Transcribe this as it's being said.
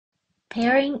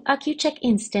Pairing Accu-Chek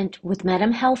Instant with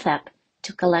MedM Health app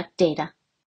to collect data.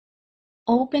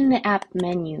 Open the app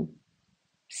menu.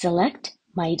 Select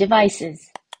My Devices.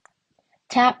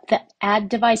 Tap the Add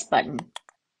Device button.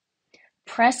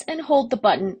 Press and hold the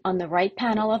button on the right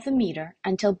panel of the meter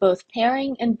until both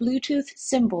pairing and Bluetooth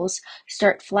symbols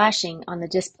start flashing on the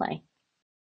display.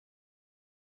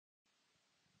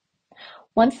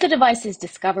 Once the device is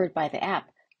discovered by the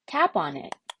app, tap on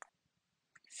it.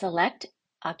 Select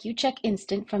Accu-Chek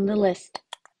Instant from the list.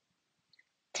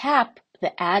 Tap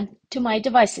the Add to My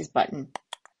Devices button.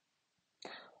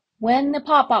 When the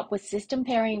pop-up with System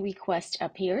Pairing Request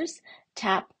appears,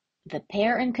 tap the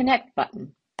Pair and Connect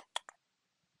button.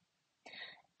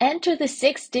 Enter the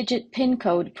 6-digit PIN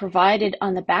code provided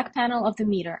on the back panel of the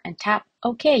meter and tap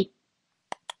OK.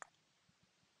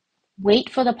 Wait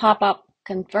for the pop-up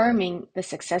confirming the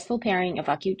successful pairing of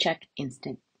Accu-Chek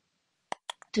Instant.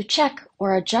 To check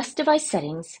or adjust device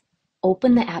settings,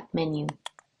 open the app menu.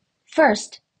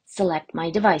 First, select My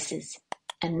Devices,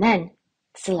 and then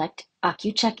select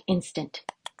Accu-Chek Instant.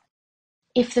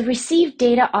 If the Receive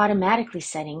Data Automatically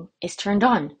setting is turned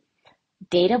on,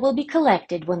 data will be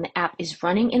collected when the app is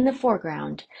running in the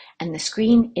foreground and the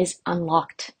screen is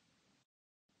unlocked.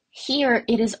 Here,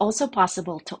 it is also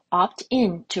possible to opt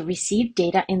in to receive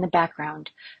data in the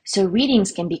background, so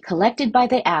readings can be collected by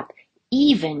the app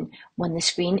even when the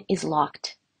screen is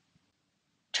locked.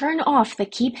 Turn off the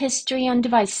Keep History on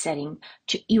Device setting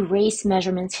to erase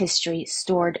measurements history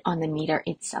stored on the meter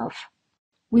itself.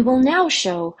 We will now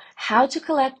show how to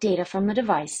collect data from the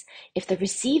device if the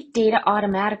Receive Data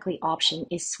Automatically option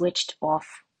is switched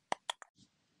off.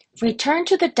 Return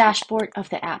to the dashboard of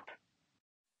the app.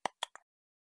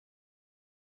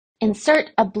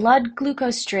 Insert a blood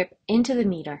glucose strip into the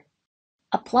meter.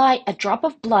 Apply a drop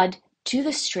of blood to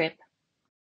the strip.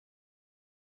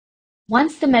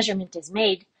 Once the measurement is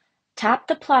made, tap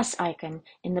the plus icon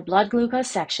in the blood glucose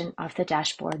section of the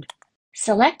dashboard.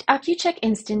 Select Accu-Chek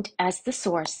Instant as the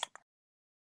source.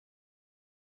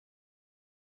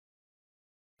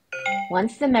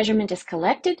 Once the measurement is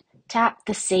collected, tap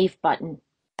the Save button.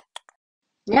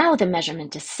 Now the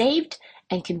measurement is saved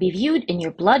and can be viewed in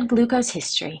your blood glucose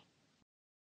history.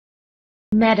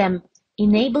 MedM,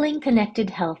 enabling connected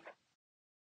health.